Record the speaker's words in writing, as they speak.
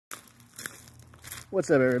What's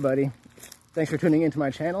up, everybody? Thanks for tuning into my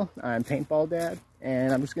channel. I'm Paintball Dad,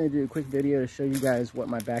 and I'm just going to do a quick video to show you guys what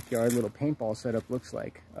my backyard little paintball setup looks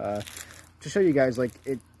like. To show you guys, like,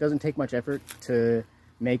 it doesn't take much effort to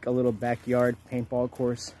make a little backyard paintball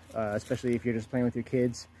course, especially if you're just playing with your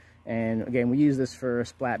kids. And again, we use this for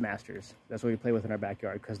splatmasters. That's what we play with in our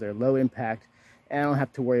backyard because they're low impact, and I don't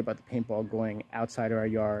have to worry about the paintball going outside of our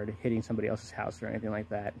yard, hitting somebody else's house or anything like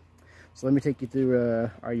that. So let me take you through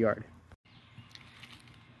our yard.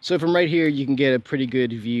 So from right here, you can get a pretty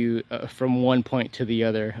good view from one point to the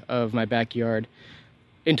other of my backyard.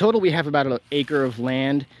 In total, we have about an acre of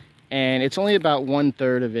land, and it's only about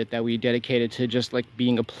 1/3 of it that we dedicated to just like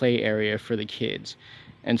being a play area for the kids.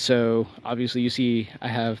 And so obviously you see I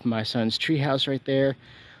have my son's tree house right there.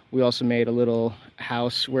 We also made a little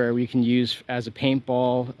house where we can use as a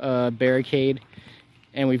paintball barricade.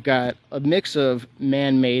 And we've got a mix of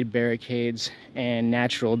man-made barricades and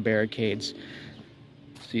natural barricades.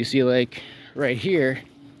 So you see, like right here,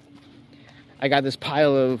 I got this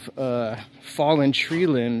pile of fallen tree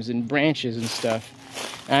limbs and branches and stuff.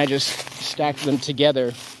 And I just stacked them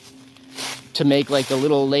together to make like a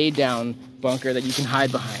little lay down bunker that you can hide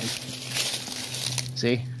behind.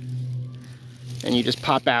 See? And you just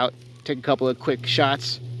pop out, take a couple of quick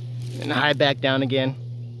shots, and hide back down again.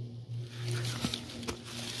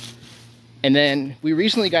 And then we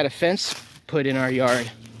recently got a fence put in our yard.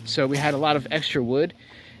 So we had a lot of extra wood,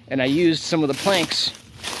 and I used some of the planks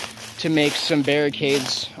to make some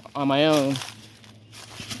barricades on my own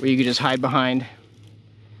where you could just hide behind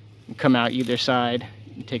and come out either side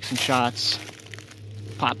and take some shots.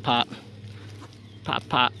 Pop, pop, pop,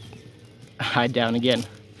 pop, hide down again.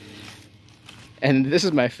 And this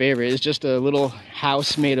is my favorite. It's just a little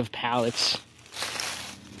house made of pallets.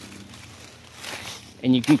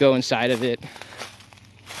 And you can go inside of it,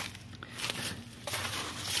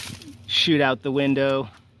 shoot out the window,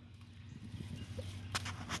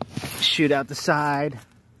 shoot out the side.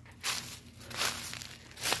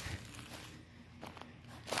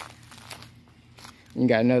 You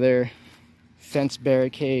got another fence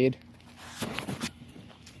barricade,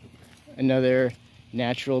 another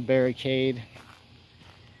natural barricade.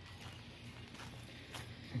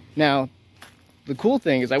 Now, the cool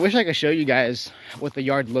thing is I wish I could show you guys what the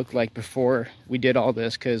yard looked like before we did all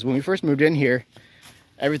this, because when we first moved in here,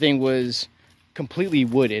 everything was completely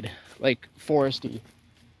wooded, like foresty.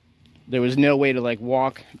 There was no way to like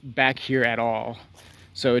walk back here at all.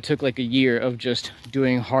 So it took like a year of just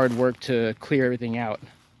doing hard work to clear everything out.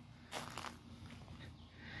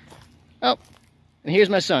 Oh, and here's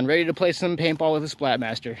my son, ready to play some paintball with a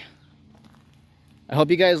splatmaster. I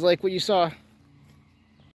hope you guys like what you saw.